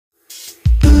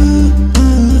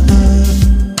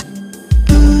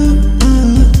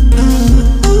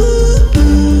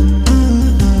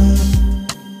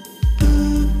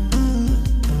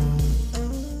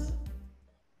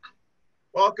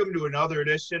another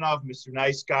edition of Mr.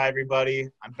 Nice Guy, everybody.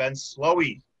 I'm Ben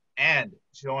Slowey, and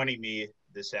joining me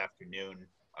this afternoon,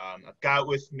 I've got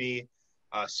with me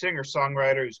a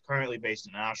singer-songwriter who's currently based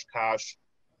in Oshkosh.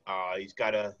 He's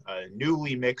got a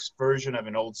newly mixed version of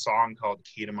an old song called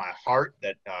Key to My Heart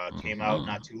that came out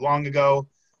not too long ago.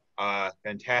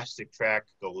 Fantastic track.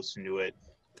 Go listen to it.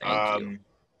 Thank you.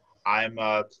 I'm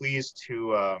pleased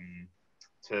to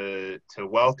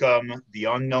welcome the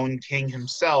unknown king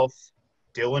himself,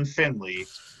 Dylan Finley,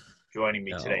 joining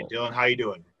me today. Dylan, how you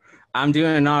doing? I'm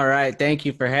doing all right. Thank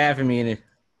you for having me.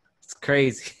 It's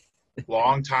crazy.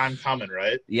 Long time coming,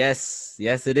 right? Yes,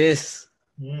 it is.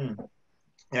 Yeah,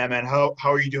 man. How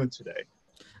are you doing today?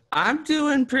 I'm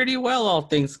doing pretty well, all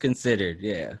things considered.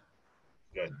 Yeah.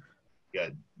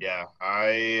 Good. Yeah,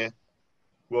 I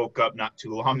woke up not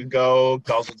too long ago,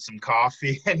 guzzled some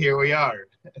coffee, and here we are.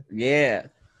 Yeah.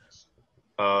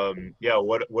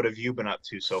 What have you been up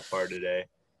to so far today?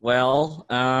 Well,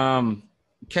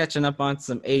 catching up on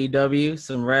some AEW,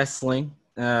 some wrestling.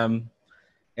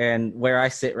 And where I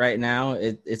sit right now,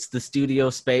 it's the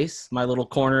studio space, my little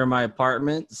corner of my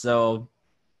apartment. So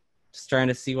just trying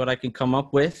to see what I can come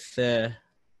up with. Yeah.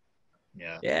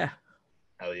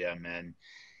 Hell yeah, man.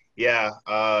 Yeah.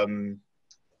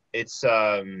 It's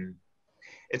kind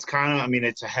of,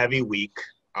 it's a heavy week.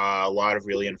 A lot of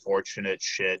really unfortunate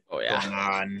shit going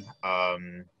on.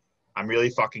 I'm really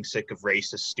fucking sick of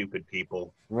racist, stupid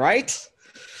people. Right?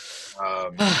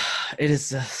 It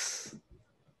is just...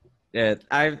 Yeah,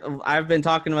 I've been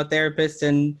talking to a therapist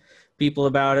and people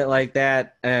about it like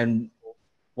that, and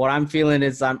what I'm feeling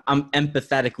is I'm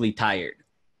empathetically tired.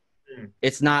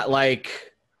 It's not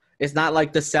like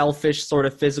the selfish sort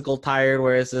of physical tired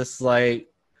where it's just like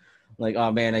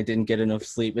oh man, I didn't get enough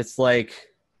sleep. It's like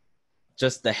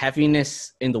just the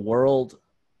heaviness in the world.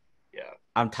 Yeah,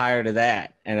 I'm tired of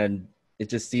that, and it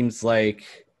just seems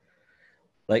like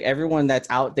everyone that's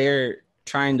out there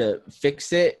trying to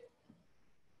fix it.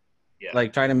 Yeah.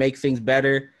 Like trying to make things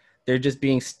better, they're just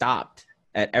being stopped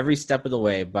at every step of the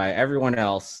way by everyone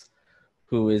else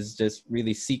who is just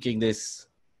really seeking this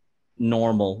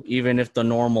normal, even if the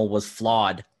normal was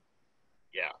flawed.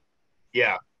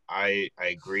 Yeah, I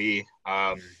agree.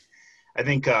 I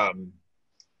think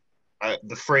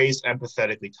the phrase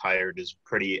empathetically tired is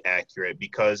pretty accurate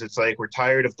because it's like we're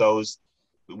tired of those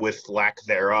with lack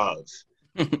thereof,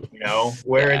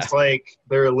 where it's like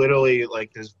they're literally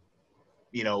like this,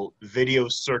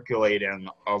 videos circulating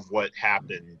of what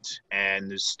happened,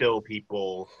 and there's still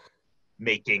people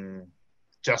making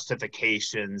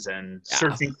justifications and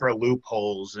searching for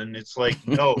loopholes, and it's like,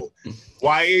 no,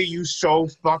 why are you so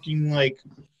fucking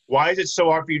why is it so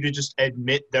hard for you to just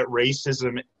admit that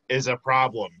racism is a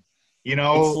problem,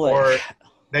 or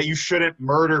that you shouldn't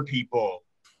murder people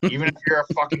even if you're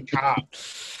a fucking cop?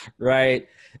 Right.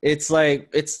 It's like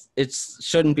it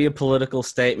shouldn't be a political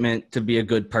statement to be a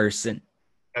good person.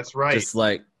 That's right. Just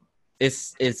like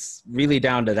it's really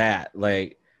down to that.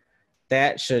 Like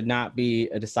that should not be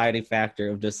a deciding factor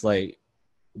of just like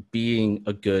being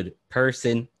a good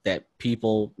person, that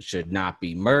people should not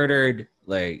be murdered.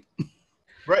 Like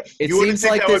right. It seems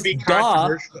like this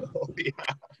controversial. Yeah.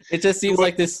 It just seems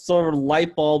like this sort of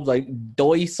light bulb, like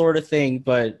doy sort of thing,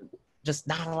 but just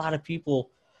not a lot of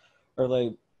people are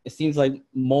like, it seems like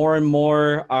more and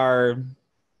more are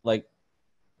like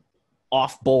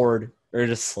off board or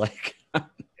just like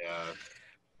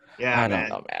yeah I don't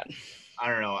know, man. I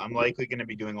don't know. I'm likely going to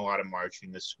be doing a lot of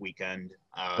marching this weekend.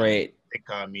 Great.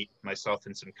 I think myself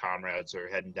and some comrades are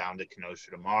heading down to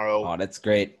Kenosha tomorrow. Oh, that's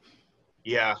great.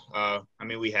 Yeah.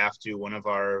 We have to. One of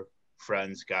our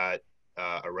friends got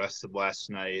arrested last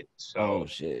night. So oh,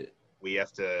 shit. We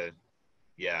have to,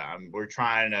 we're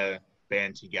trying to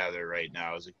band together right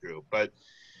now as a group. But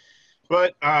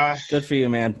good for you,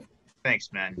 man. Thanks,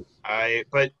 man.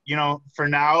 But for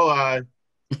now,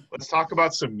 let's talk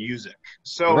about some music.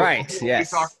 So right,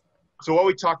 yes. So what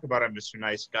we talked about on Mr.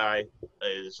 Nice Guy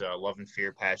is love and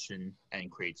fear, passion, and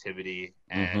creativity.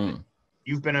 And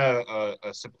you've been a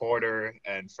supporter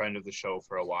and friend of the show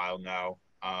for a while now.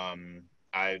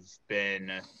 I've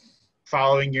been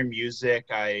following your music.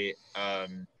 I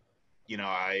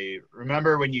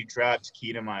remember when you dropped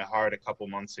Key to My Heart a couple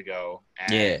months ago.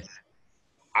 And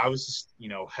I was just,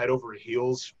 head over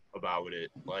heels about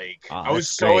it. Like, I was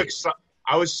so excited.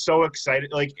 I was so excited,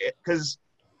 because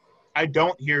I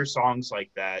don't hear songs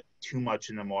like that too much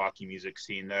in the Milwaukee music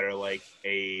scene that are like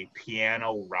a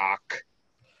piano rock.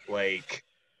 Like,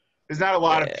 there's not a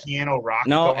lot of piano rock.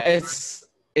 No, it's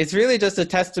really just a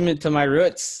testament to my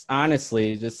roots,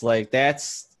 honestly. Just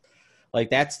that's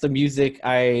the music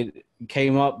I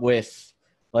came up with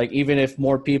Like even if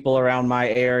more people around my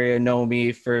area know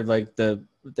me for like the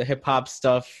hip hop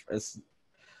stuff, it's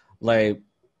like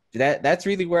that's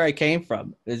really where I came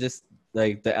from. It's just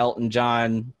like the Elton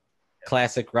John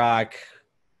classic rock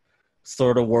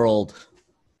sort of world.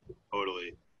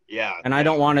 Totally. Yeah. And I Yeah.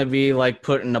 don't want to be like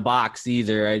put in a box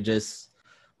either. I just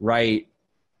write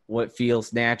what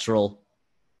feels natural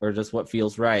or just what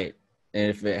feels right. And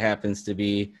if it happens to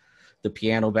be the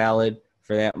piano ballad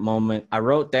for that moment, I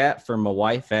wrote that for my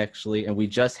wife actually, and we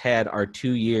just had our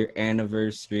 2-year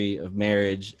anniversary of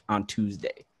marriage on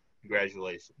Tuesday.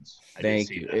 Congratulations. I did Thank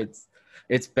see you. that.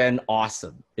 It's been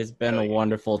awesome. It's been a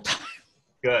wonderful time.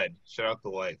 Good. Shout out the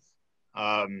wife.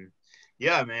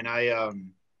 Yeah, man.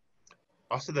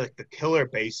 Also the killer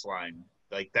bass line.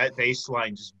 Like that bass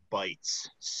line just bites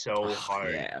so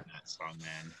hard in that song,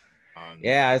 man.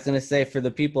 Yeah, I was gonna say for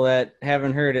the people that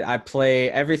haven't heard it, I play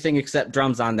everything except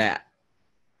drums on that.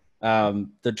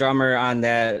 The drummer on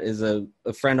that is a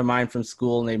friend of mine from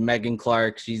school named Megan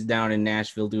Clark. She's down in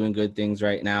Nashville doing good things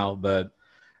right now, but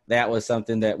that was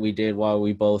something that we did while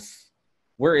we both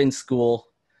were in school.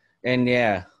 And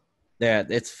yeah,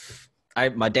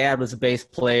 my dad was a bass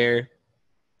player,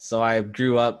 so I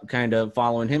grew up kind of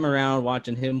following him around,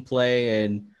 watching him play,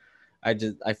 and I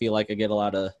feel like I get a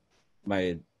lot of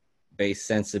my bass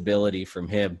sensibility from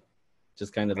him,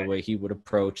 just kind of the way he would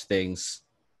approach things.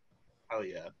 Oh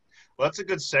yeah. Well, that's a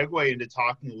good segue into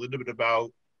talking a little bit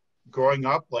about growing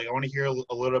up. Like, I want to hear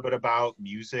a little bit about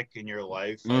music in your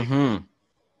life. Like,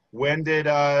 when did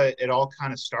it all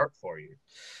kind of start for you?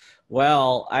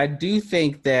 Well, I do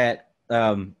think that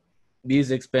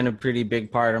music's been a pretty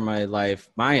big part of my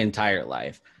life, my entire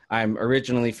life. I'm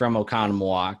originally from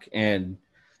Oconomowoc, and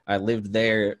I lived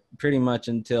there pretty much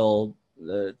until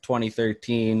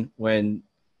 2013 when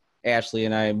Ashley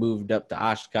and I moved up to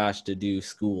Oshkosh to do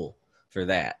school for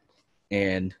that.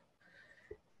 And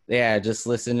yeah, just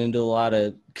listening to a lot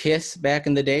of Kiss back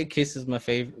in the day. Kiss is my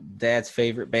dad's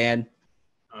favorite band.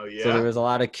 Oh yeah. So there was a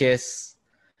lot of Kiss.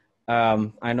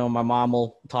 I know my mom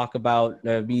will talk about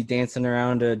me dancing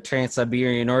around a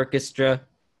Trans-Siberian Orchestra.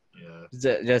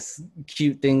 Yeah. Just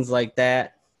cute things like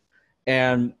that.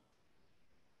 And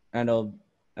I know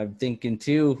I'm thinking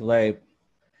too, like,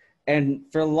 and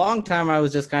for a long time I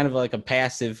was just kind of like a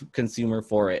passive consumer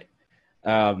for it.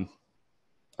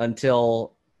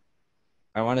 Until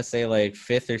I want to say like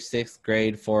 5th or 6th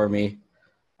grade for me,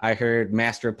 I heard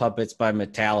Master of Puppets by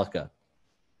Metallica.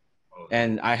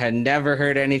 And I had never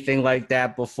heard anything like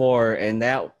that before. And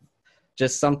that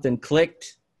just something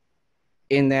clicked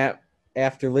in that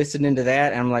after listening to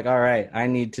that. And I'm like, all right, I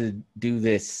need to do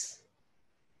this.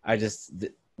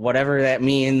 Whatever that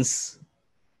means,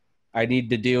 I need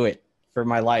to do it for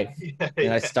my life.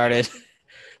 And I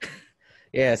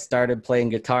started playing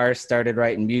guitar, started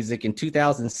writing music in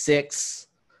 2006.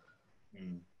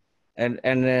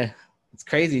 And it's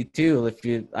crazy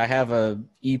too. I have a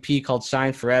EP called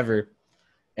Shine Forever,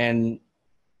 and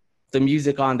the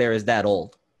music on there is that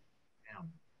old. Damn.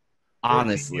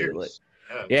 Honestly,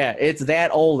 yeah, it's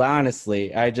that old.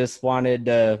 Honestly, I just wanted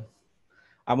to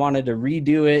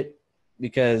redo it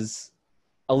because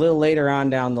a little later on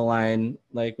down the line,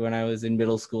 like when I was in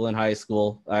middle school and high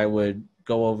school, I would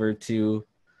go over to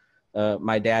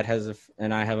my dad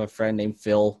and I have a friend named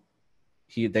Phil.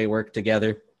 They work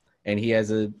together, and he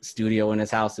has a studio in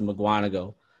his house in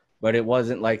Mugwanago. But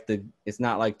it's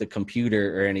not like the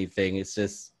computer or anything. It's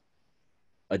just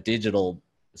a digital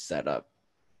setup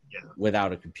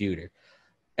without a computer.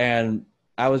 And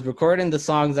I was recording the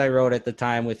songs I wrote at the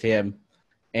time with him,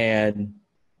 and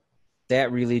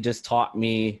that really just taught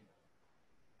me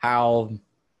how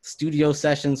studio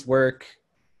sessions work,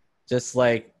 just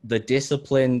like the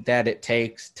discipline that it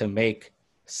takes to make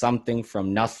something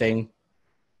from nothing,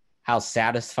 how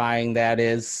satisfying that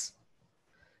is.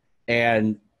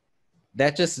 And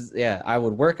that just, I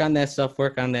would work on that stuff.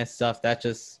 That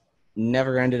just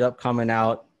never ended up coming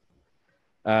out.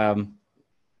 And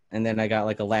then I got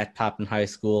like a laptop in high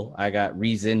school. I got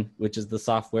Reason, which is the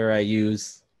software I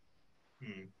use.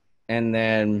 And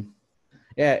then,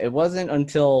 it wasn't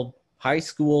until high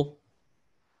school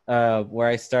where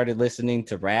I started listening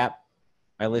to rap.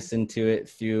 I listened to it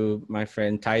through my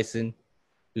friend Tyson,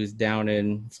 who's down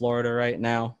in Florida right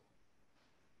now.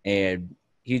 And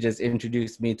he just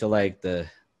introduced me to like the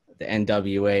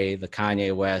NWA, the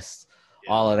Kanye West,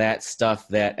 all of that stuff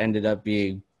that ended up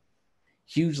being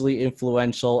hugely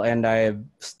influential. And I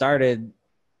started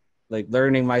like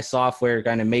learning my software,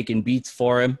 kind of making beats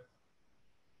for him.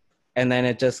 And then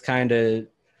it just kind of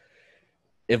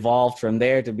evolved from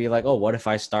there to be like, oh, what if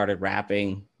I started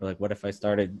rapping? Or like, what if I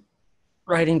started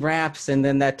writing raps? And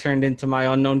then that turned into my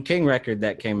Unknown King record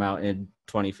that came out in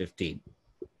 2015.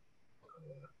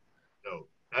 No,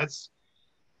 that's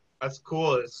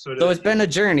cool. It's sort So of it's been a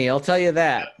journey, I'll tell you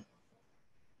that.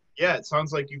 yeah. It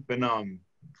sounds like you've been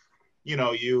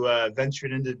you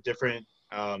ventured into different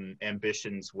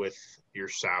ambitions with your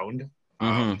sound,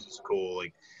 Mm-hmm. which is cool.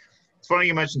 Like it's funny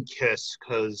you mentioned Kiss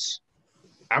because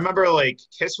I remember like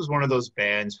Kiss was one of those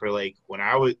bands where like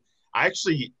I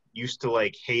actually used to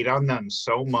like hate on them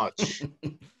so much.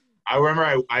 I remember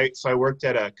I worked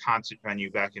at a concert venue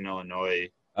back in Illinois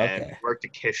and Okay. worked a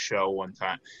Kiss show one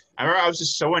time. I remember I was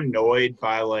just so annoyed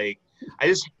by like it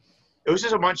was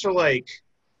just a bunch of like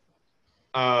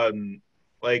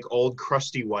old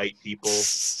crusty white people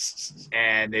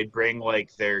and they'd bring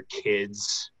like their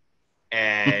kids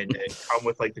and come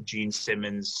with like the Gene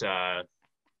Simmons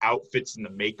outfits and the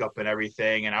makeup and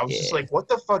everything. And I was just Yeah. like, what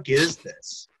the fuck is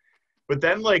this? But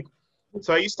then like,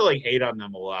 so I used to like hate on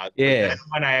them a lot. But Yeah. then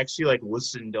when I actually like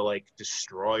listened to like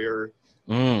Destroyer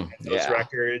and those Yeah.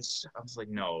 records, I was like,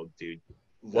 no, dude.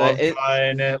 Love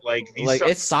Gun, like these Like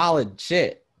it's solid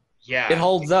shit. yeah, It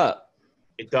holds up.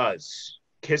 it does.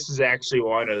 Kiss is actually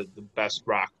one of the best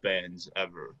rock bands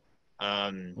ever.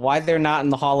 Why they're not in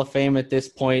the Hall of Fame at this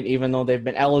point, even though they've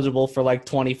been eligible for like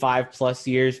 25 plus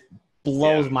years,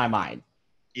 blows my mind.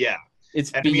 Yeah.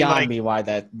 It's And beyond I mean, like, me why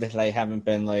that they haven't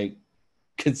been like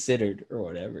considered or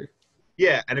whatever.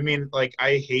 yeah, and I mean, like,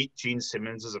 I hate Gene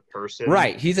Simmons as a person.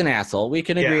 Right, he's an asshole. We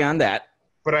can agree on that.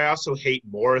 But I also hate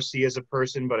Morrissey as a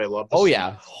person, but I love the Oh, song.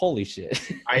 yeah. Holy shit.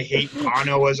 I hate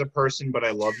Bono as a person, but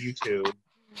I love you too.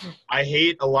 I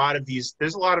hate a lot of these.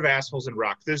 There's a lot of assholes in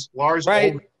rock. There's Lars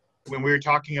Ulrich. When we were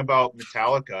talking about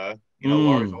Metallica,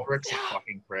 Lars Ulrich's a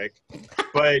fucking prick.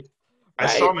 But I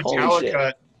saw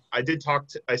Metallica. I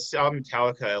saw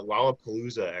Metallica at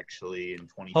Lollapalooza actually in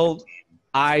 2015.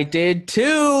 I did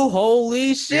too.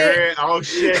 Holy shit. Oh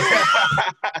shit.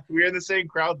 We're in the same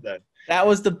crowd then. That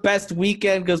was the best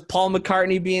weekend because Paul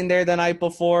McCartney being there the night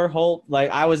before.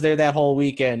 I was there that whole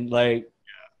weekend.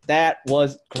 That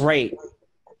was great.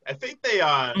 I think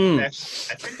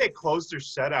they closed their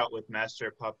set out with Master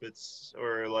of Puppets,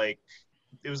 or like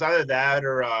it was either that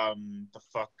or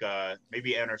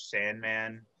maybe Enter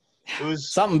Sandman. It was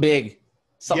something big,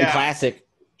 something classic.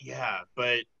 Yeah,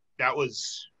 but that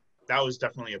was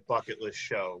definitely a bucket list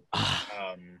show.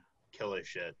 Killer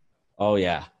shit. Oh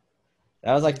yeah,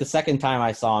 that was like the second time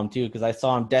I saw him too, because I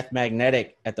saw him Death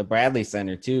Magnetic at the Bradley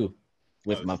Center too,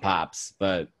 with my pops.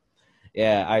 But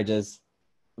yeah,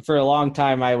 for a long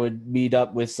time I would meet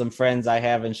up with some friends I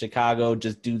have in Chicago,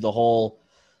 just do the whole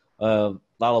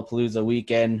Lollapalooza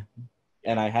weekend,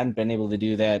 and I hadn't been able to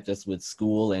do that just with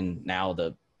school, and now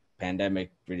the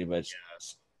pandemic pretty much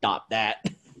stopped that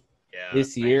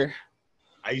this year.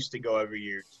 I used to go every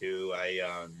year too.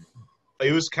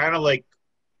 It was kind of like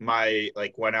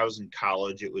when I was in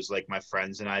college, it was like my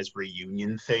friends and I's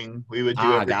reunion thing we would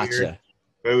do every year,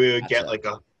 where we would get like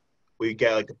a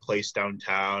place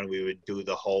downtown. We would do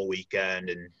the whole weekend.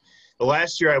 And the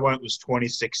last year I went was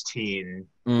 2016,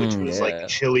 which was like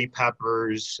Chili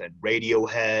Peppers and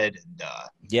Radiohead and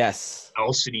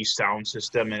LCD Sound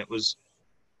System, and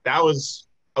that was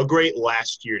a great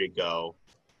last year to go.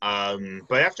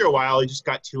 But after a while, I just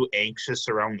got too anxious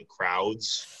around the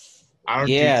crowds.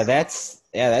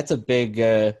 That's a big.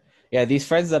 These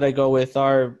friends that I go with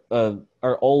are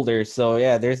older, so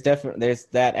yeah, there's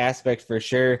that aspect for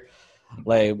sure.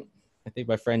 Like, I think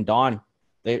my friend Dawn,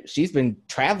 she's been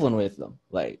traveling with them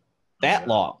like that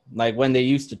long. Like when they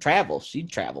used to travel,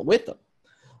 she'd travel with them.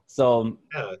 So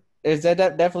is that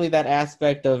definitely that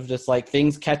aspect of just like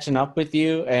things catching up with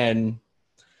you, and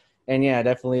yeah,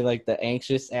 definitely like the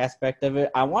anxious aspect of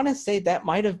it. I want to say that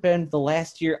might have been the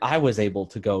last year I was able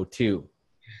to go too.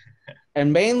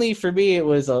 And mainly for me, it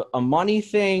was a money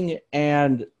thing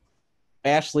and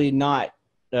Ashley not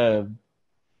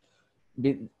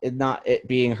it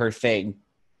being her thing.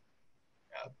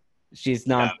 She's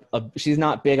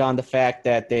not big on the fact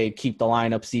that they keep the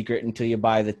lineup secret until you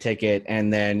buy the ticket,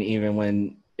 and then even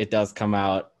when it does come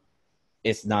out,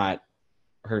 it's not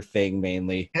her thing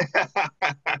mainly.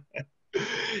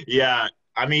 Yeah,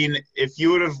 I mean, if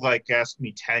you would have like asked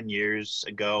me 10 years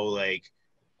ago, like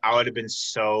I would have been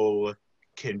so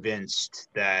convinced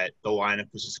that the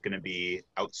lineup was just going to be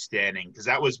outstanding, because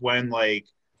that was when like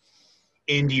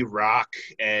indie rock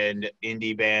and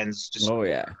indie bands just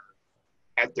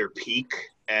at their peak,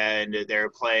 and they're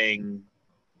playing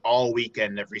all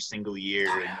weekend every single year.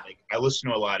 And like I listen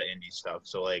to a lot of indie stuff,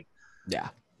 so like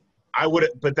I would,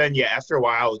 but then after a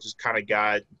while it just kind of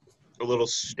got a little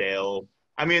stale.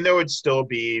 I mean, there would still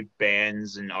be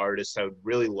bands and artists I would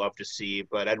really love to see,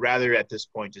 but I'd rather at this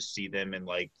point just see them in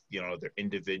like, their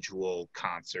individual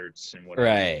concerts and whatever.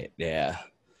 Right. Yeah.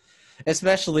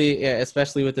 Especially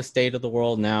with the state of the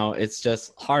world now, it's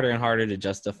just harder and harder to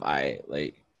justify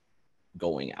like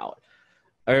going out.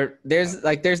 Or there's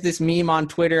this meme on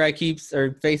Twitter or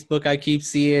Facebook I keep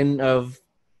seeing of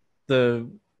the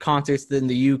concerts in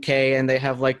the UK, and they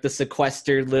have like the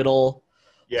sequestered little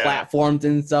Yeah. platforms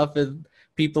and stuff, and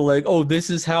people like, oh, this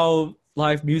is how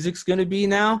live music's gonna be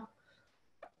now.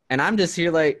 And I'm just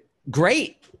here like,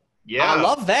 great. Yeah. I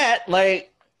love that.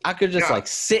 Like I could just like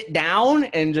sit down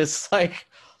and just like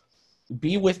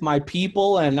be with my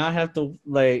people and not have to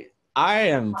like, I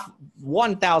am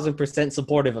 1000%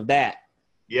 supportive of that.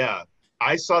 Yeah,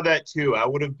 I saw that too. I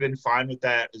would have been fine with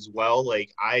that as well.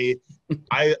 Like I get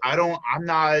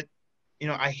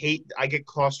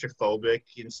claustrophobic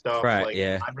and stuff. Right. Like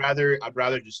Yeah. I'd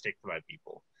rather just stick to my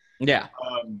people. Yeah.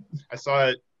 I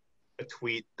saw a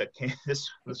tweet that came this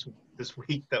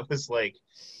week that was like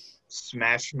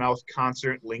Smash Mouth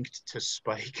concert linked to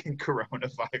Spike and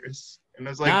coronavirus. And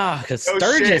I was like, because oh,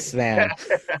 Sturgis, shit. man.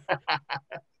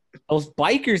 Those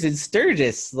bikers in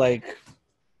Sturgis,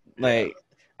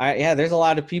 there's a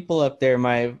lot of people up there.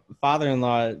 My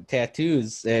father-in-law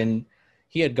tattoos, and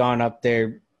he had gone up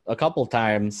there a couple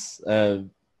times in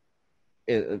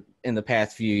the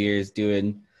past few years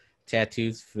doing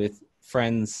tattoos with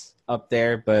friends up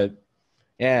there. But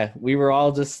yeah, we were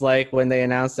all just like, when they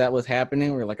announced that was happening,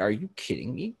 we were like, are you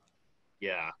kidding me?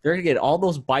 Yeah. They're gonna get all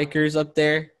those bikers up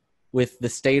there with the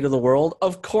state of the world.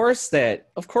 Of course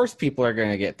people are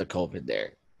gonna get the COVID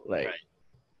there. Like, right.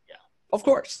 Yeah. Of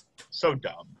course. So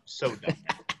dumb. So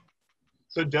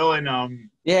Dylan,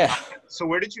 yeah. So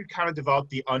where did you kind of develop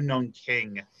the Unknown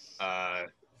King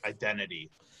identity?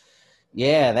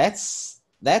 Yeah, that's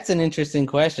an interesting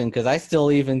question, because I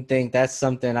still even think that's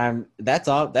something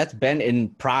that's been in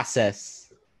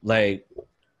process. Like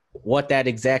what that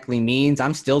exactly means,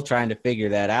 I'm still trying to figure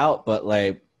that out. But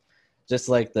like, just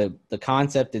like the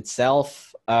concept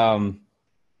itself, I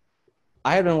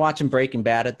had been watching Breaking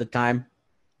Bad at the time.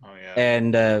 Oh yeah.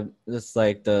 And it's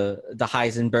like the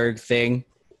Heisenberg thing.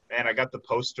 Man, I got the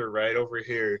poster right over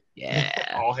here.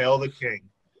 Yeah. All hail the king.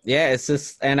 Yeah, it's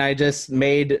just, and I just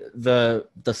made the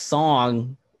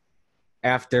song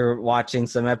after watching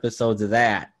some episodes of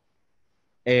that.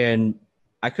 And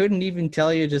I couldn't even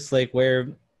tell you just like where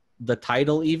the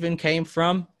title even came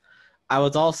from. I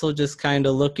was also just kind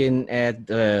of looking at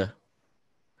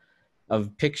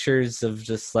of pictures of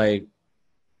just like,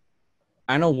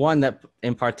 I know one that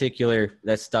in particular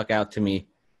that stuck out to me.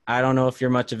 I don't know if you're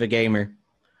much of a gamer,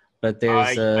 but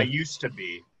there's I used to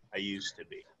be.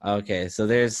 Okay, so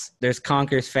there's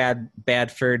Conker's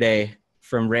Bad Fur Day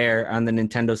from Rare on the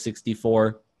Nintendo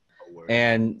 64.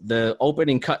 And the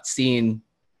opening cutscene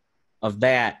of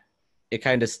that, it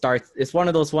kind of starts, it's one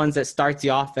of those ones that starts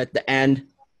you off at the end,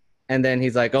 and then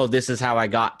he's like, oh, this is how I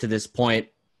got to this point.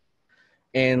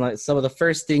 And like some of the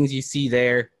first things you see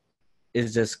there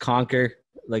is just Conker,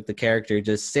 like the character,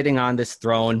 just sitting on this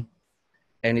throne,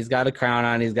 and he's got a crown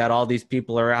on, he's got all these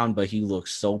people around, but he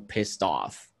looks so pissed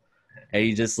off. And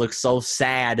he just looks so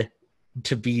sad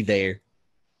to be there.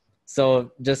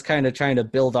 So just kind of trying to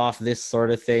build off this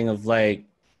sort of thing of like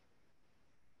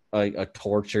a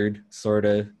tortured sort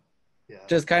of,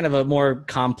 just kind of a more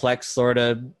complex sort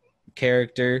of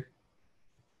character.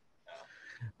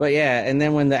 But yeah, and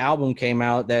then when the album came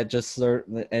out, that just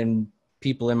and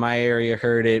people in my area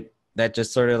heard it, that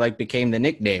just sort of like became the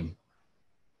nickname.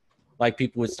 Like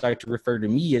people would start to refer to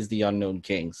me as the Unknown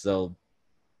King. So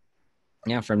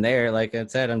yeah, from there, like I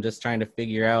said, I'm just trying to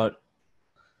figure out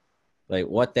like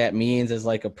what that means as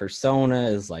like a persona,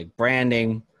 is like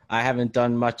branding. I haven't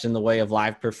done much in the way of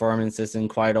live performances in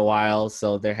quite a while,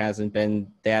 so there hasn't been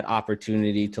that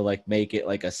opportunity to like make it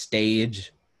like a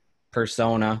stage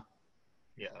persona.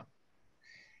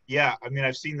 Yeah, I mean,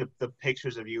 I've seen the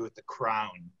pictures of you with the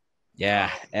crown.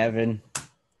 Yeah, Evan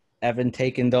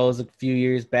taking those a few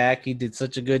years back. He did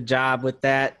such a good job with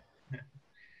that.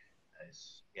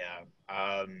 Nice. Yeah.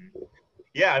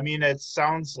 Yeah, I mean, it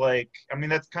sounds like, I mean,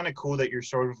 that's kind of cool that you're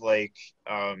sort of like,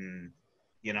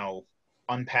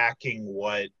 unpacking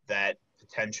what that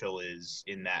potential is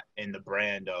in the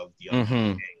brand of the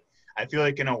Unknown King. I feel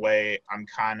like in a way I'm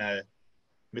kind of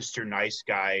Mr. Nice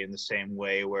Guy in the same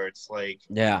way, where it's like,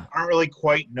 I don't really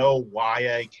quite know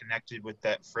why I connected with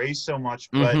that phrase so much,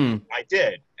 but I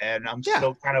did. And I'm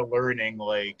still kind of learning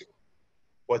like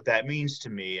what that means to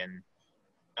me. And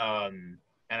I'm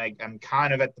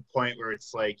kind of at the point where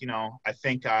it's like, I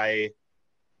think I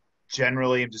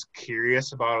generally am just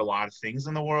curious about a lot of things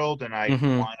in the world, and I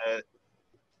want to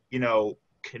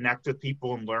connect with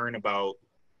people and learn about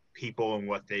people and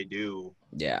what they do.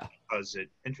 Yeah. Because it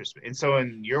interests me. And so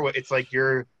in your way, it's like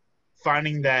you're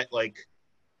finding that like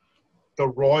the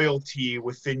royalty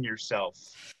within yourself.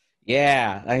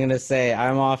 Yeah, I'm gonna say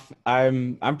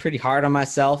I'm pretty hard on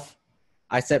myself.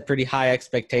 I set pretty high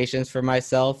expectations for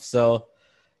myself. So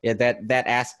yeah, that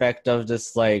aspect of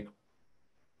just like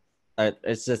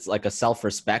it's just like a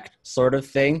self-respect sort of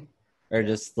thing, or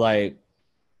just like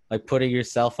putting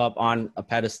yourself up on a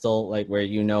pedestal, like where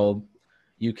you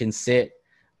can sit.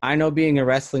 I know being a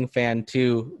wrestling fan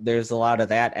too, there's a lot of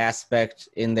that aspect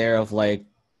in there of like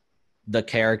the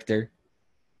character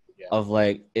of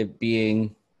like it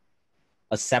being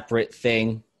a separate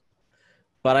thing.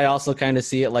 But I also kind of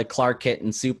see it like Clark Kent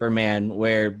and Superman,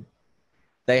 where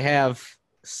they have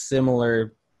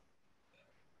similar,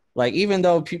 like even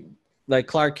though like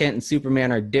Clark Kent and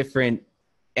Superman are different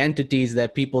entities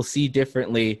that people see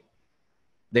differently,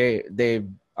 they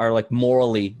are like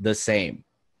morally the same.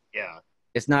 Yeah.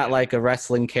 It's not like a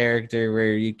wrestling character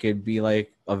where you could be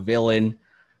like a villain.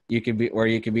 You could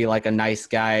be like a nice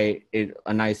guy,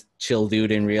 a nice chill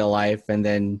dude in real life, and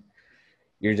then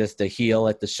you're just a heel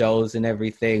at the shows and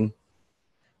everything.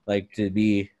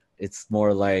 It's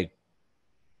more like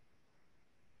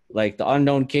the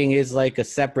Unknown King is like a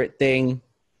separate thing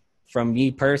from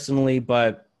me personally,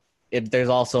 but there's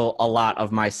also a lot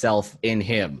of myself in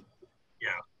him.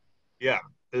 Yeah.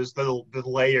 There's the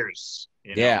layers.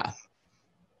 Yeah.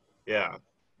 Yeah.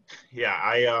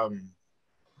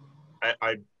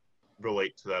 I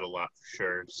relate to that a lot for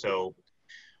sure. So,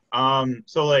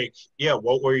 like, yeah,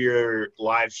 what were your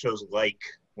live shows like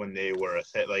when they were a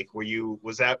hit? Like,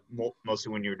 was that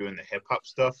mostly when you were doing the hip hop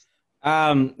stuff?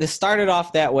 This started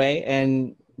off that way,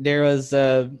 and there was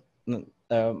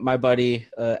my buddy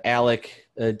Alec,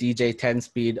 DJ 10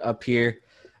 Speed up here.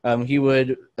 He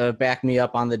would back me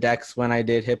up on the decks when I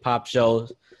did hip hop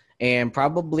shows, and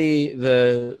probably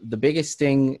the biggest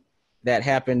thing that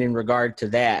happened in regard to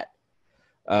that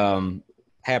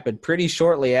happened pretty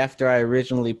shortly after I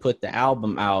originally put the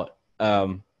album out.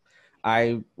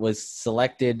 I was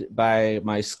selected by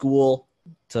my school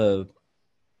to,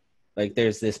 like,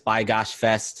 there's this By Gosh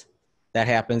Fest that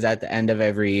happens at the end of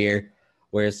every year,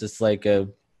 where it's just like a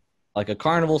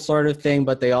carnival sort of thing,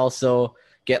 but they also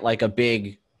get like a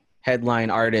big headline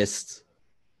artist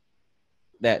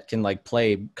that can like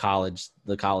play the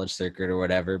college circuit or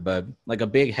whatever, but like a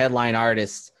big headline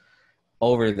artist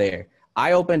over there.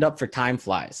 I opened up for Time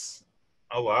Flies.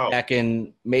 Oh, wow. Back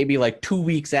in maybe like 2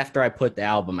 weeks after I put the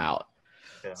album out.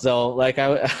 Yeah. So like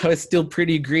I was still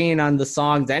pretty green on the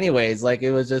songs anyways. Like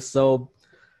it was just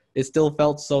it still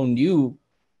felt so new.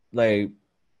 Like,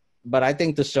 but I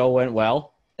think the show went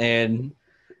well. And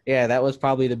yeah, that was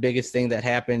probably the biggest thing that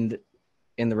happened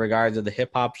in the regards of the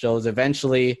hip hop shows.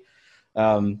 Eventually,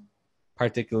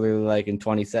 particularly like in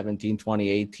 2017,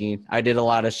 2018, I did a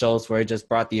lot of shows where I just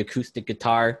brought the acoustic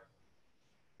guitar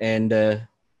and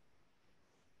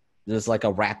just like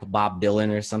a rap Bob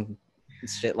Dylan or some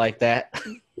shit like that.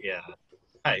 Yeah.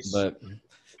 Nice.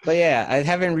 But yeah, I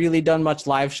haven't really done much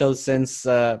live shows since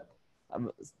like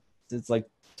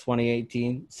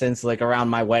 2018, since like around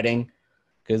my wedding,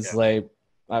 because like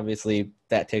obviously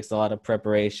that takes a lot of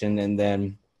preparation, and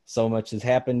then so much has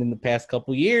happened in the past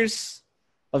couple years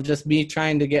of just me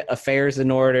trying to get affairs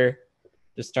in order,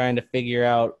 just trying to figure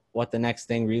out what the next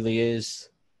thing really is.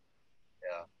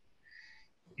 Yeah.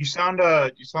 You sound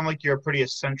like you're a pretty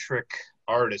eccentric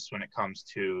artist when it comes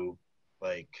to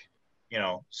like,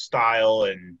 style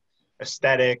and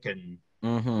aesthetic and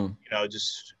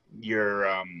just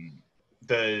your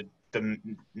the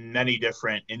many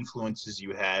different influences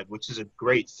you have, which is a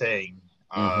great thing.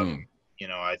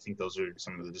 I think those are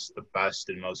some of just the best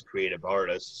and most creative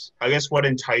artists. I guess what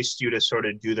enticed you to sort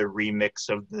of do the remix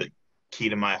of the Key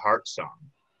to My Heart song?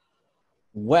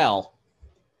 Well,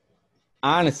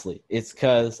 honestly, it's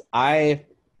because I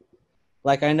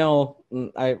had kind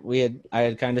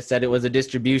of said it was a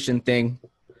distribution thing.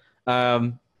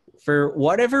 For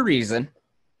whatever reason,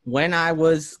 when I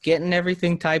was getting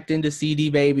everything typed into CD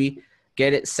Baby,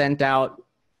 get it sent out,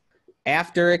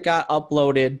 after it got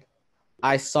uploaded,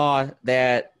 I saw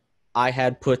that I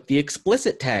had put the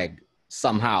explicit tag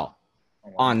somehow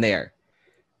on there.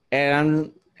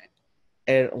 And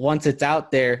once it's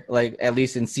out there, like at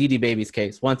least in CD Baby's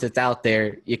case, once it's out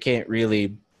there, you can't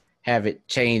really have it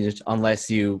changed unless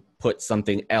you put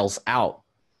something else out.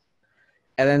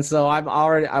 And then so I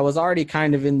was already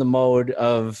kind of in the mode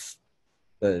of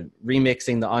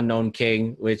remixing the Unknown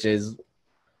King, which is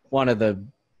one of the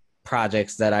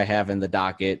projects that I have in the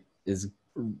docket, is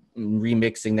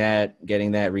remixing that,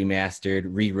 getting that remastered,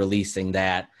 re-releasing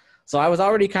that. So I was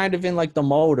already kind of in like the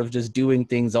mode of just doing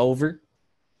things over.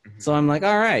 So I'm like,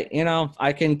 all right,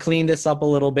 I can clean this up a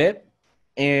little bit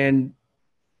and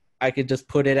I could just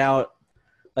put it out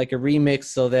like a remix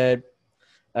so that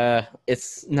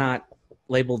it's not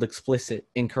labeled explicit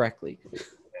incorrectly.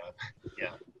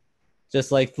 Yeah.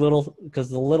 Just like because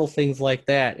the little things like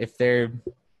that, if they're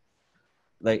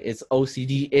like, it's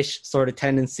OCD-ish sort of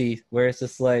tendency where it's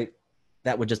just like,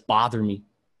 that would just bother me.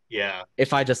 Yeah.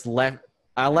 If I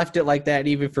left it like that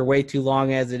even for way too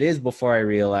long as it is before I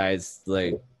realized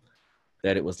like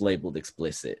that it was labeled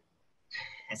explicit.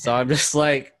 So I'm just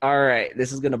like, all right,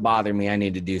 this is gonna bother me. I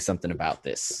need to do something about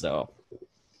this. So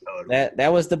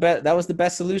that was the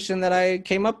best solution that I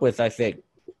came up with. I think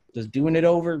just doing it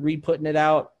over, re-putting it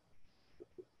out.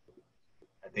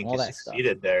 I think you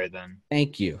succeeded there. Then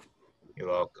thank you. You're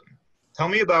welcome. Tell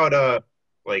me about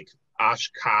like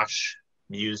Oshkosh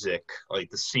music,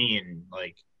 like the scene.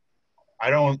 Like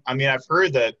I've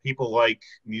heard that people like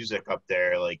music up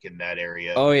there, like in that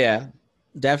area. Oh yeah,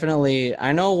 definitely.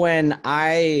 I know when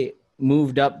I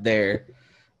moved up there,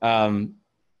 and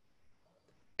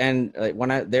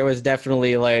like there was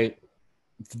definitely like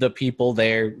the people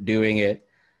there doing it,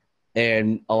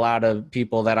 and a lot of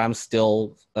people that I'm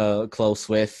still close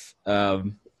with,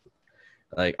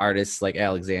 like artists like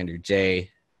Alexander J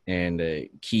and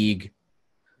Keeg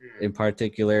in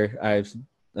particular.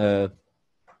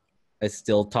 I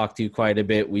still talk to quite a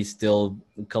bit. We still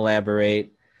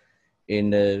collaborate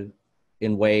in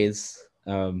ways.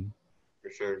 For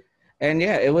sure. And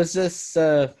yeah, it was just,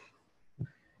 and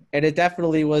it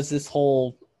definitely was this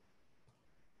whole,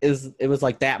 it was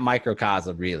like that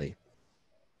microcosm really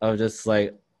of just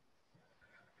like,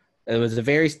 it was a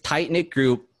very tight-knit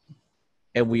group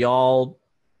and we all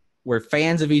were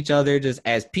fans of each other just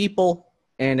as people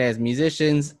and as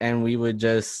musicians. And we would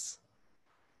just,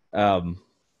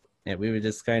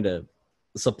 kind of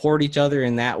support each other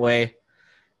in that way.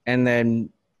 And then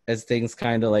as things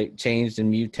kind of like changed and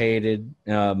mutated,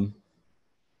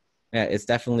 it's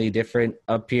definitely different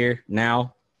up here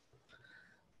now.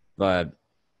 But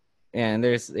and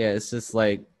it's just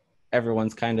like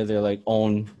everyone's kind of their like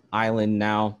own island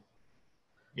now.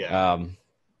 Yeah.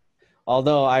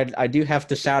 Although I do have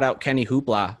to shout out Kenny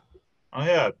Hoopla. Oh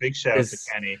yeah, big shout out to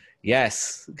Kenny.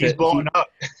 Yes, he's blowing up.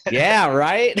 Yeah,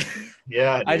 right.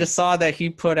 Yeah, dude. I just saw that he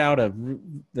put out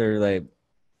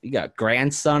he got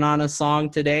Grandson on a song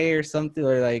today or something,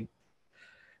 or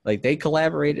like they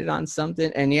collaborated on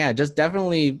something. And yeah, just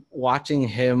definitely watching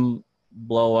him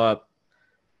blow up,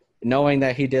 knowing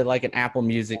that he did like an Apple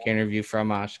Music interview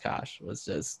from Oshkosh was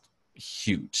just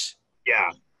huge. Yeah.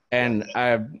 And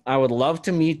I would love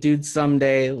to meet dude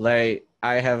someday. Like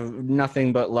I have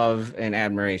nothing but love and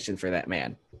admiration for that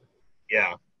man.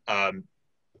 Yeah.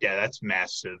 Yeah, that's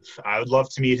massive. I would love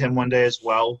to meet him one day as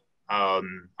well.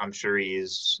 I'm sure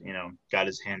he's, got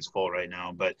his hands full right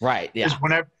now, but right. Yeah. Just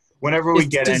whenever we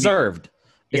get deserved.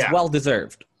 It's well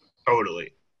deserved.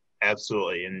 Totally.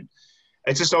 Absolutely. And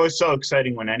it's just always so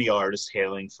exciting when any artist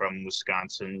hailing from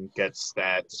Wisconsin gets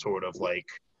that sort of like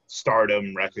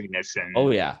stardom recognition.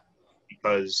 Oh yeah.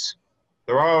 Because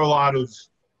there are a lot of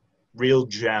real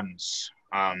gems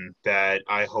that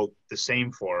I hope the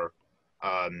same for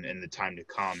in the time to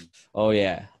come. Oh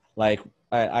yeah. Like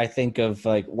I think of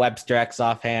like Webster X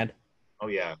offhand. Oh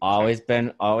yeah. Always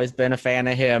been a fan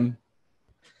of him.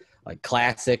 Like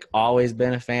Classic, always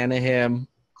been a fan of him.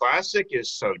 Classic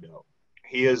is so dope.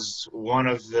 He is one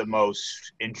of the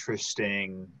most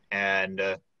interesting and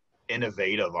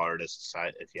innovative artists.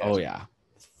 Yeah,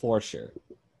 for sure.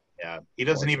 Yeah, he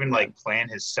doesn't even like plan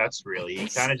his sets really. He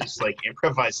kind of just like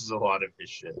improvises a lot of his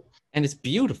shit. And it's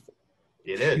beautiful.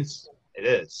 It is. It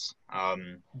is.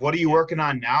 What are you working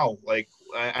on now? Like,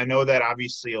 I know that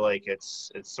obviously, like,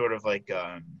 it's sort of like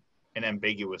an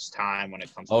ambiguous time when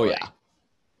it comes to, like,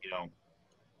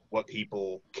 what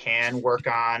people can work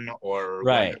on or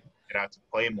right. Get out to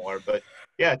play more. But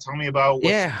yeah, tell me about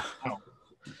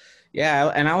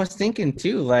Yeah, and I was thinking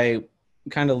too, like,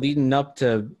 kind of leading up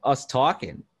to us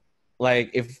talking,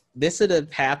 like, if this had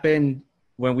have happened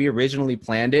when we originally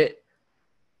planned it,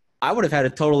 I would have had a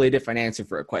totally different answer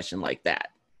for a question like that.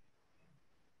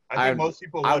 I think most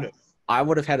people would have. I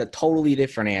would have had a totally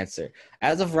different answer.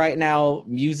 As of right now,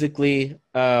 musically,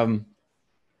 I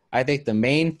think the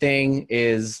main thing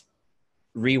is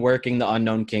reworking the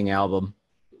Unknown King album,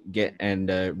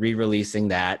 re-releasing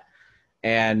that,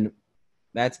 and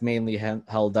that's mainly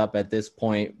held up at this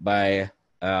point by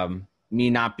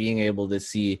me not being able to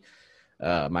see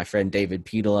my friend David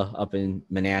Petola up in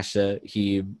Menasha.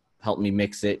 He helped me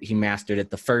mix it. He mastered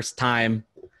it the first time,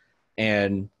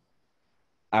 and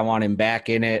I want him back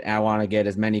in it. I want to get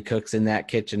as many cooks in that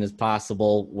kitchen as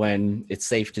possible when it's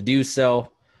safe to do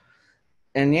so.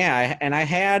 And yeah, I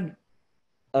had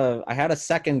a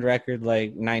second record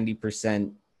like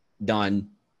 90% done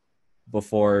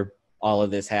before all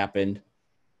of this happened.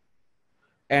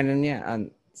 And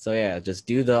then so yeah, just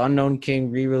do the Unknown King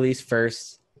re-release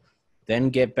first, then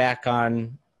get back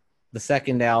on the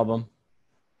second album.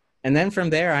 And then from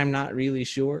there, I'm not really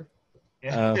sure.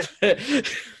 Yeah.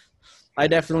 I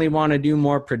definitely want to do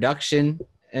more production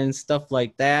and stuff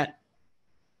like that.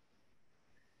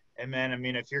 And man, I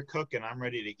mean, if you're cooking, I'm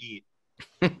ready to eat.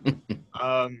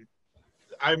 I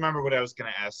remember what I was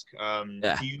gonna ask.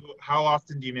 Yeah. How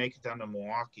often do you make it down to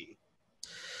Milwaukee?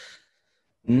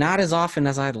 Not as often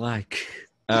as I'd like.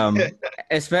 I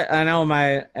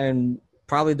know and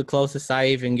probably the closest I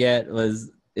even get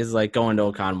is like going to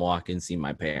Oconomowoc and see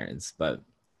my parents. But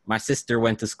my sister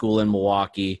went to school in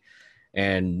Milwaukee,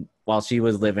 and while she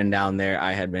was living down there,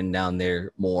 I had been down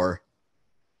there more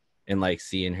and like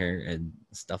seeing her and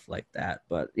stuff like that.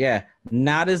 But yeah,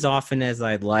 not as often as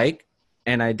I'd like,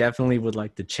 and I definitely would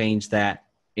like to change that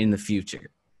in the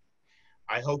future.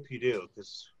 I hope you do,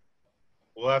 because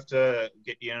we'll have to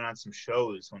get you in on some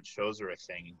shows when shows are a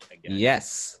thing again.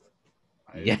 Yes.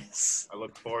 I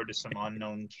look forward to some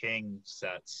Unknown King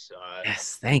sets.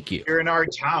 Yes, thank you. You're in our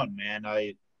town, man.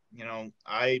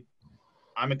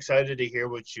 I'm excited to hear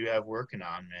what you have working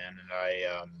on, man.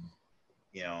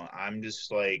 And I'm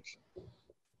just like,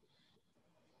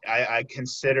 I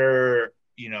consider,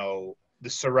 the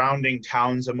surrounding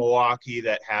towns of Milwaukee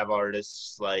that have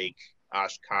artists like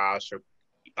Oshkosh or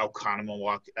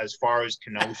Oconomowoc, as far as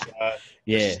Kenosha,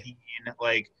 yeah, scene,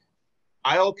 like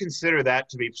I'll consider that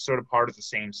to be sort of part of the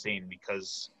same scene,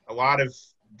 because a lot of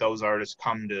those artists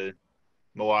come to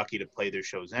Milwaukee to play their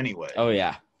shows anyway. Oh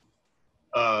yeah.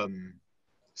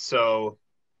 So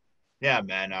yeah,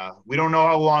 man, we don't know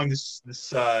how long this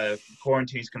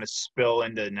quarantine is going to spill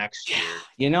into next year.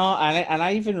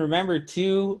 I even remember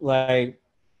too, like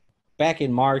back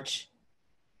in March,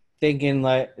 thinking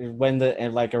like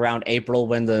around April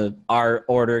when our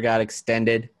order got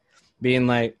extended, being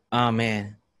like, oh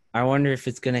man, I wonder if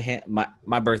it's gonna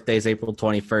my birthday's April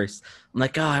 21st. I'm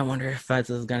like, oh, I wonder if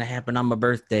that's gonna happen on my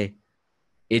birthday.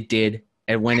 It did,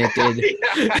 and when it did,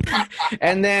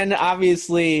 and then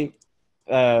obviously,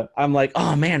 I'm like,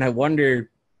 oh man, I wonder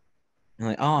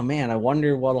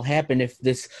what'll happen if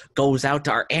this goes out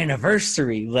to our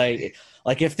anniversary. Like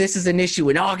if this is an issue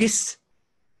in August.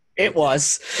 It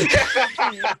was.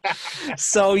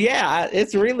 So yeah,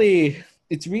 it's really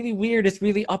weird. It's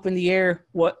really up in the air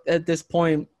at this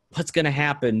point what's gonna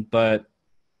happen. But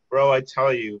bro, I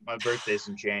tell you, my birthday's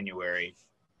in January.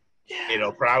 Yeah.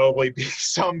 It'll probably be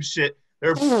some shit.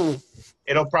 It'll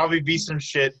probably be some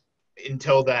shit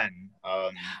until then.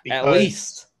 At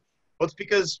least. Well, it's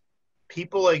because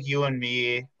people like you and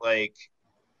me, like,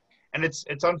 and it's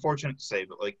unfortunate to say,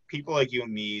 but like people like you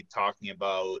and me talking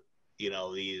about,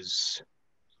 these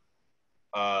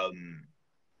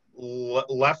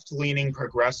left-leaning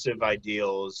progressive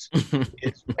ideals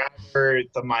is rather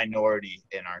the minority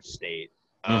in our state.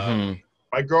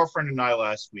 My girlfriend and I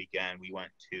last weekend, we went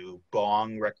to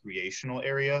Bong Recreational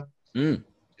Area, which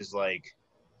is like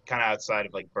kind of outside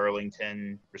of like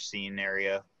Burlington, Racine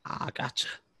area. Ah, gotcha.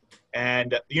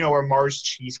 And where Mars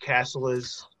Cheese Castle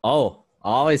is? Oh, I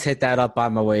always hit that up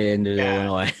on my way into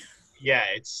Illinois. Yeah,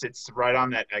 it's right on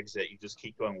that exit. You just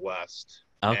keep going west.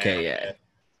 Okay, yeah.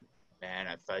 Man,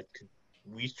 if I could,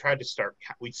 we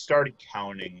started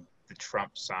counting the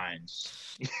Trump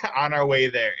signs on our way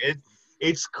there.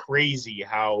 It's crazy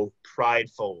how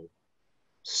prideful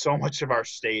so much of our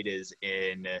state is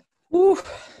in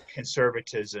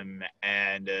conservatism,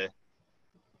 and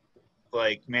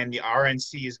like, man, the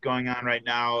RNC is going on right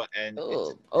now, and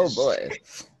oh boy,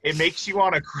 it makes you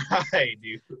want to cry,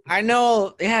 dude. I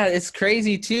know. Yeah, it's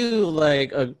crazy too.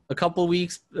 Like a couple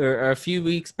weeks or a few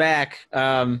weeks back,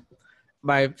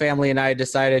 my family and I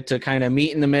decided to kind of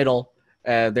meet in the middle.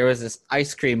 There was this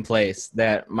ice cream place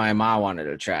that my mom wanted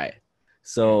to try.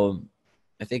 So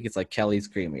I think it's like Kelly's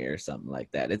Creamery or something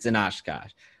like that. It's in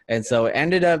Oshkosh. And so it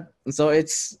ended up,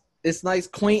 it's this nice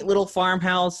quaint little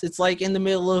farmhouse. It's like in the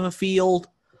middle of a field.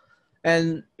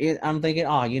 And I'm thinking,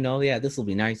 this will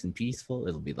be nice and peaceful.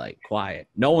 It'll be like quiet.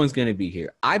 No one's going to be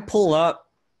here. I pull up.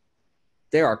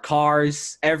 There are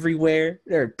cars everywhere.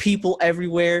 There are people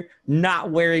everywhere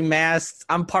not wearing masks.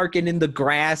 I'm parking in the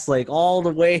grass, like all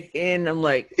the way in. I'm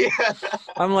like,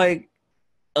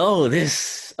 oh,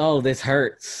 this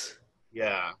hurts.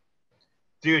 Yeah.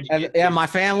 Dude. My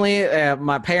family,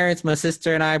 my parents, my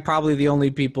sister, and I, probably the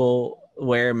only people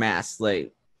wear masks.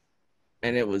 Like,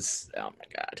 and it was, oh my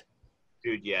God.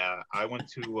 Dude, yeah. I went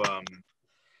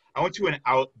to an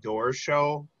outdoor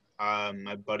show.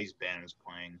 My buddy's band was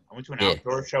playing. I went to an Yeah.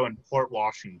 outdoor show in Port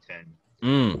Washington.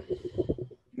 Mm.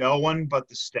 No one but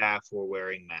the staff were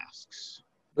wearing masks.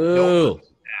 No one but Ooh. the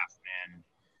staff, man.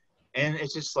 And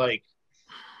it's just like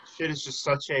shit is just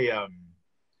such a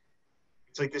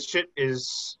it's like this shit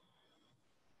is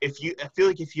if you I feel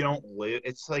like if you don't live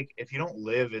it's like if you don't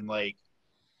live in like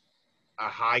a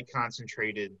high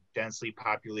concentrated, densely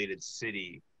populated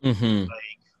city, Mm-hmm.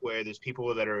 like where there's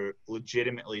people that are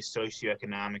legitimately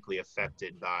socioeconomically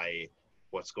affected by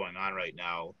what's going on right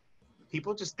now.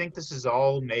 People just think this is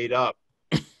all made up,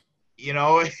 you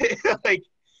know, like,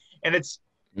 and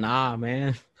Nah,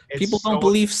 man. it's People don't so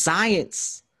believe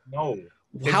science. no.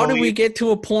 They How do we believe get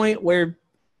to a point where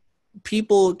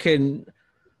people can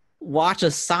watch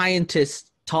a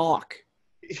scientist talk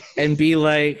and be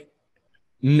like,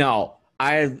 no,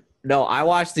 I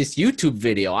watched this YouTube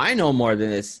video. I know more than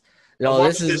this. No,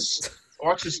 this is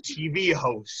watch this TV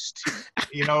host,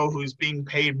 you know, who's being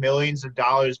paid millions of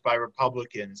dollars by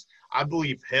Republicans. I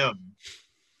believe him.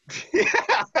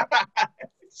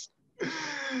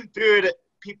 Dude,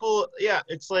 people, yeah,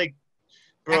 it's like,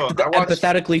 bro,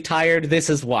 empathetically tired. This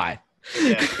is why.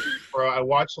 Yeah, bro, I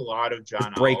watch a lot of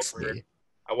John breaks Oliver. me.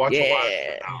 I watch a lot of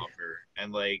Yeah. John Oliver,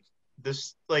 and like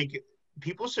this, like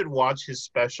people should watch his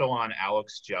special on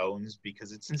Alex Jones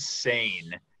because it's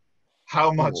insane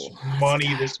how much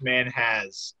money this man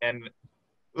has, and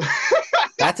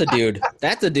That's a dude.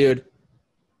 That's a dude.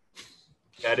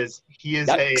 he is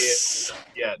Yikes.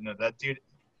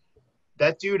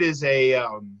 that dude is a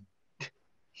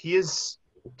he is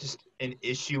just an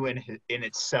issue in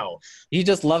itself. He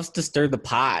just loves to stir the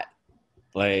pot,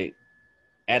 like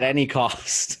at any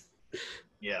cost.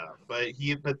 Yeah, but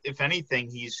if anything,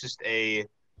 he's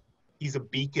a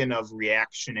beacon of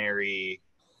reactionary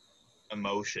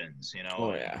emotions, you know.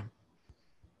 Oh yeah.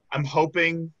 I'm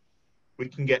hoping we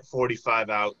can get 45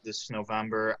 out this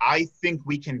November. I think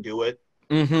we can do it.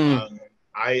 Mm-hmm.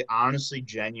 I honestly,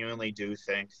 genuinely do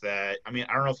think that. I mean,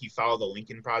 I don't know if you follow the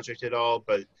Lincoln Project at all,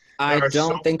 but I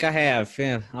don't think I have.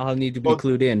 Yeah, I'll need to be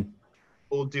clued in.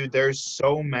 Well, dude, there's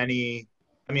so many.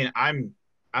 I mean, I'm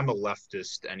a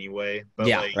leftist anyway, but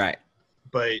yeah, right.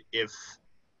 But if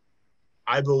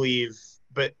I believe,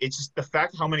 but it's just the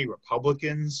fact how many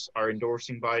Republicans are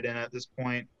endorsing Biden at this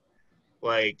point.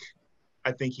 Like,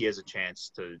 I think he has a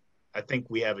chance to. I think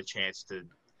we have a chance to.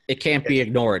 It can't be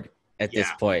ignored at this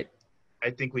point. I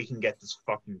think we can get this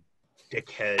fucking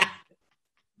dickhead,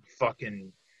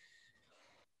 fucking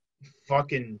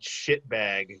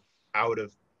shitbag out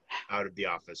of the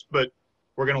office. But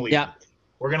we're gonna leave. Yeah.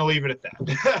 We're gonna leave it at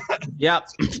that. Yep.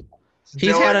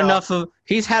 He's had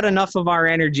enough of our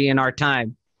energy and our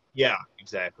time. Yeah,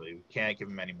 exactly. We can't give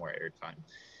him any more airtime.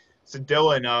 So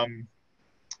Dylan,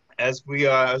 as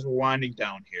we're winding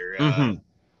down here,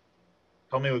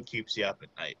 tell me what keeps you up at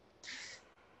night.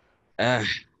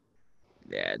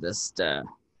 Yeah, just I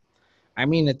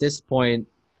mean, at this point,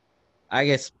 I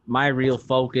guess my real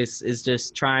focus is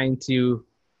just trying to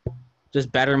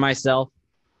just better myself.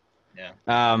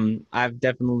 Yeah. I've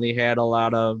definitely had a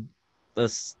lot of the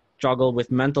struggle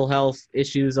with mental health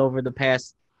issues over the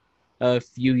past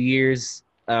few years.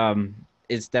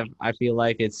 I feel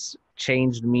like it's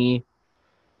changed me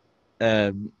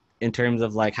in terms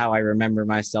of like how I remember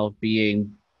myself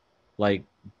being like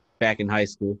back in high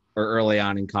school or early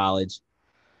on in college.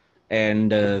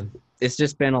 And it's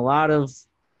just been a lot of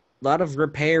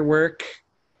repair work.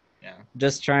 Yeah.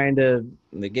 Just trying to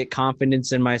get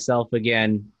confidence in myself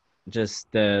again. Just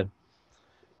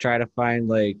try to find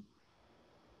like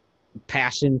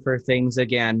passion for things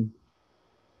again.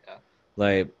 Yeah.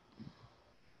 Like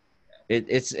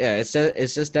it's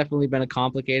just definitely been a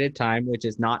complicated time, which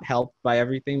is not helped by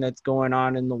everything that's going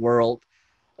on in the world.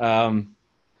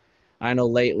 I know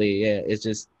lately,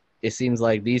 it seems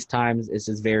like these times it's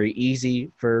just very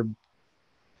easy for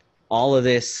all of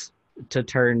this to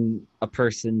turn a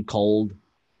person cold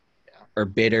or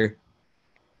bitter.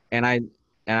 And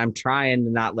I'm trying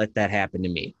to not let that happen to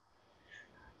me.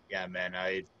 Yeah, man.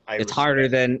 It's harder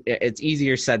it's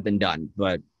easier said than done,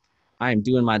 but I am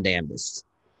doing my damnedest.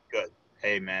 Good.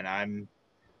 Hey, man,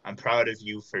 I'm proud of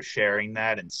you for sharing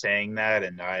that and saying that,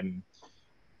 and I'm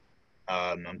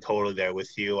totally there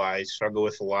with you. I struggle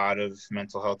with a lot of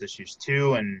mental health issues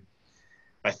too, and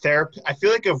my therapy. I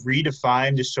feel like I've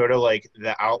redefined just sort of like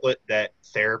the outlet that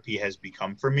therapy has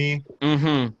become for me.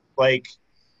 Mm-hmm. Like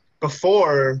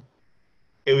before,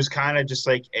 it was kind of just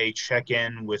like a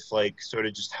check-in with like sort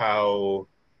of just how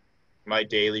my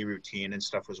daily routine and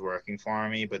stuff was working for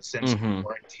me. But since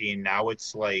quarantine, now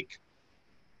it's like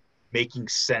making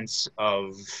sense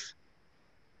of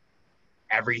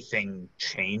everything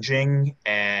changing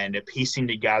and piecing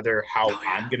together how Oh, yeah.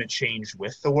 I'm going to change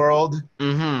with the world.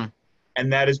 Mm-hmm.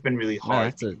 And that has been really No,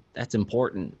 hard. that's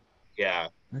important. Yeah.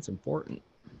 That's important.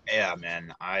 Yeah,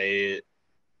 man.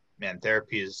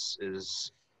 Therapy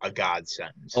is a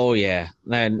godsend. Oh yeah.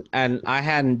 And I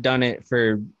hadn't done it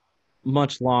for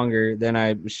much longer than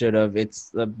I should have.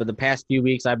 But the past few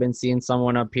weeks I've been seeing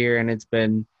someone up here and it's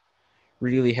been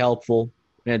really helpful.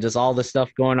 Just all the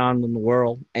stuff going on in the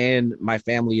world, and my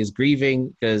family is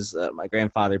grieving because my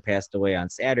grandfather passed away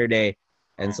on Saturday,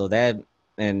 and Oh, so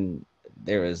and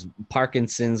there was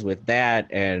Parkinson's with that,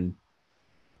 and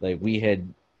like we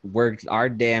had worked our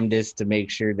damnedest to make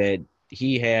sure that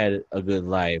he had a good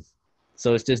life.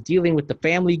 So it's just dealing with the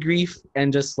family grief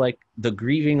and just like the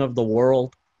grieving of the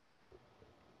world.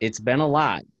 It's been a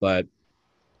lot, but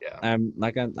yeah.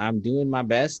 I'm doing my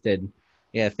best, and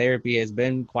yeah, therapy has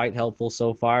been quite helpful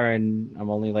so far, and I'm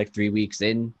only like 3 weeks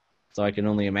in, so I can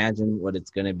only imagine what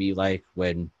it's gonna be like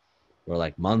when we're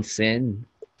like months in.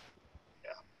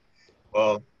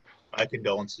 Well, my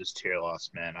condolences to your loss,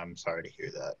 man. I'm sorry to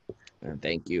hear that. And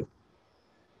thank you.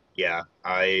 Yeah,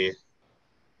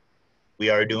 we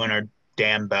are doing our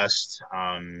damn best.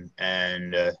 And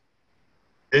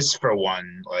this for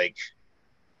one, like,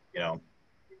 you know,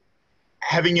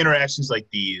 having interactions like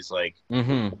these, like,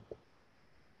 Mm-hmm.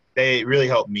 they really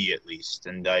help me at least.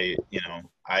 And I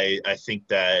think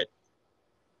that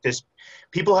this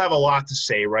people have a lot to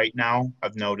say right now.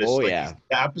 I've Oh noticed, like, yeah,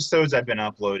 the episodes I've been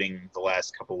uploading the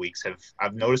last couple weeks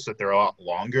I've noticed that they're a lot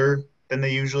longer than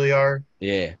they usually are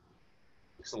yeah.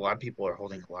 because a lot of people are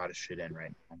holding a lot of shit in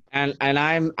right now. And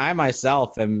I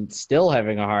myself am still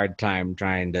having a hard time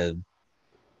trying to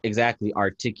exactly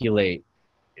articulate.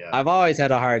 Yeah. I've always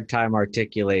had a hard time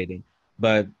articulating,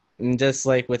 but just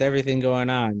like with everything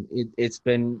going on, it's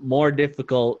been more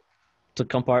difficult to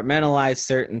compartmentalize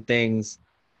certain things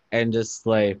and just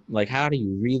like how do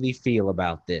you really feel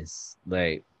about this?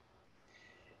 Like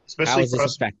how especially is for this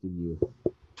us affecting you?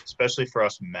 especially for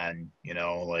us men,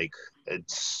 like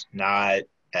it's not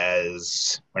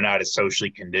as we're not as socially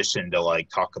conditioned to like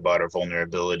talk about our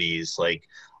vulnerabilities like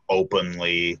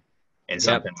openly in Yep.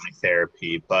 something like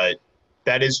therapy, but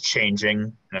that is changing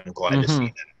and I'm glad to see Mm-hmm.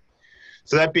 that.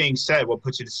 So that being said, what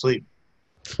puts you to sleep?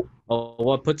 Oh,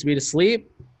 what puts me to sleep?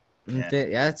 Yeah.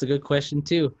 Yeah, that's a good question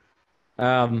too.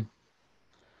 Um,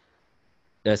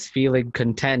 just feeling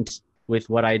content with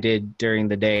what I did during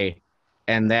the day,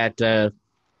 and and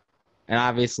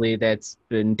obviously that's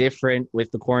been different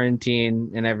with the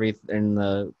quarantine and and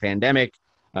the pandemic.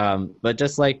 But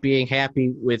just like being happy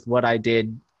with what I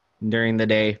did during the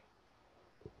day,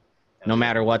 Hell no yeah.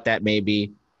 matter what that may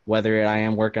be, whether I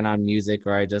am working on music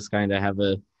or I just kind of have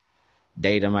a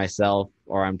day to myself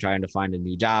or I'm trying to find a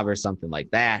new job or something like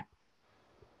that.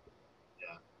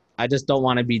 Yeah, I just don't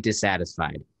want to be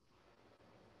dissatisfied.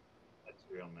 that's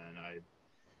real, man.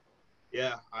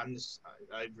 Yeah,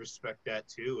 I respect that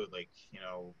too. Like,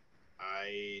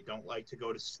 I don't like to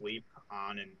go to sleep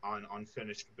on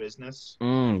unfinished business.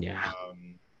 Yeah.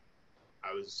 Um,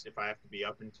 if I have to be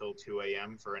up until 2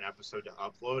 a.m. for an episode to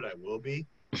upload, I will be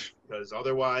because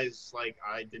otherwise, like,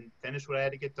 I didn't finish what I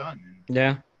had to get done. And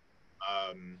Yeah.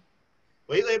 um,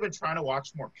 lately, I've been trying to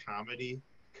watch more comedy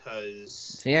because,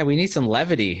 So yeah, we need some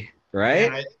levity,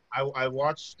 man, right? I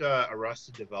watched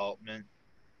Arrested Development,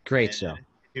 Great and show.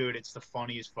 dude, it's the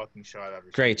funniest fucking show I've ever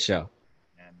seen. Great show.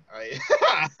 And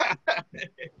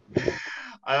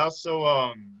I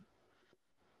also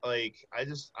like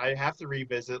I have to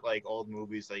revisit like old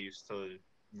movies I used to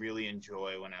really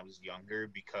enjoy when I was younger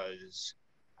because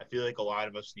I feel like a lot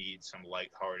of us need some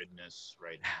lightheartedness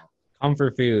right now.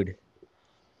 Comfort food.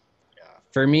 Yeah.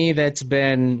 For me, that's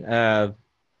been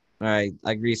I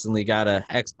recently got a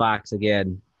Xbox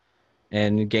again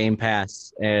and Game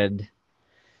Pass and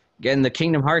getting the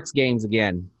Kingdom Hearts games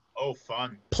again. Oh,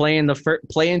 fun. Playing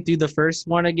through the first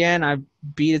one again. I've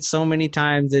beat it so many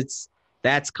times.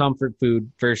 That's comfort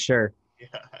food for sure. Yeah.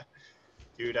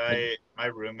 Dude, my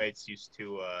roommates used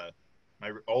to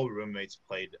my old roommates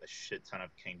played a shit ton of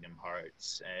Kingdom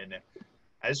Hearts, and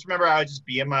I just remember I would just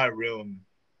be in my room,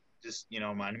 just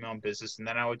minding my own business, and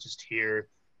then I would just hear,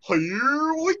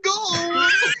 "Here we go!"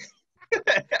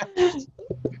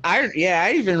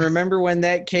 I even remember when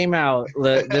that came out.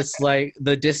 Just like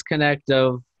the disconnect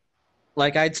of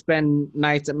like I'd spend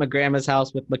nights at my grandma's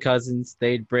house with my cousins.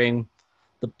 They'd bring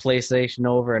the PlayStation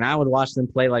over, and I would watch them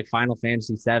play like Final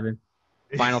Fantasy VII,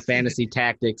 Final Fantasy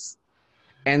Tactics.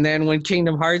 And then when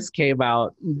Kingdom Hearts came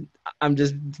out, I'm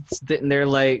just sitting there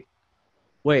like,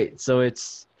 wait, so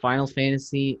it's Final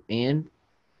Fantasy and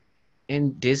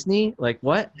Disney? Like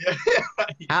what?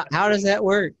 Yeah, How does that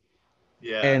work?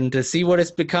 Yeah. and to see what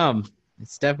it's become,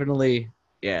 it's definitely,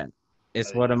 yeah, it's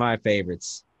think one of my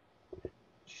favorites.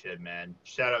 Shit, man.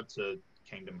 Shout out to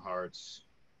Kingdom Hearts.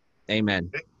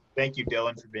 Amen. Thank you,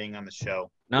 Dylan, for being on the show.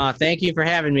 No, thank you for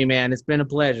having me, man. It's been a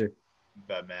pleasure.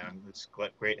 But man, it's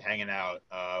great hanging out.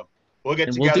 We'll get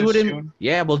And we'll together do it soon.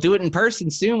 we'll do it in person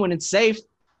soon when it's safe.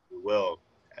 We will.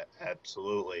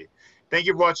 Absolutely. Thank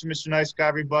you for watching Mr. Nice Guy,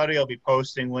 everybody. I'll be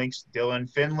posting links to Dylan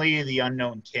Finley, the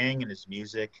Unknown King, and his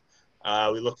music.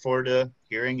 We look forward to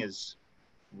hearing his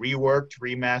reworked,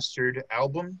 remastered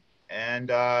album. And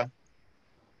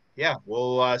yeah,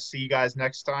 we'll see you guys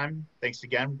next time. Thanks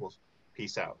again.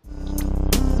 Peace out.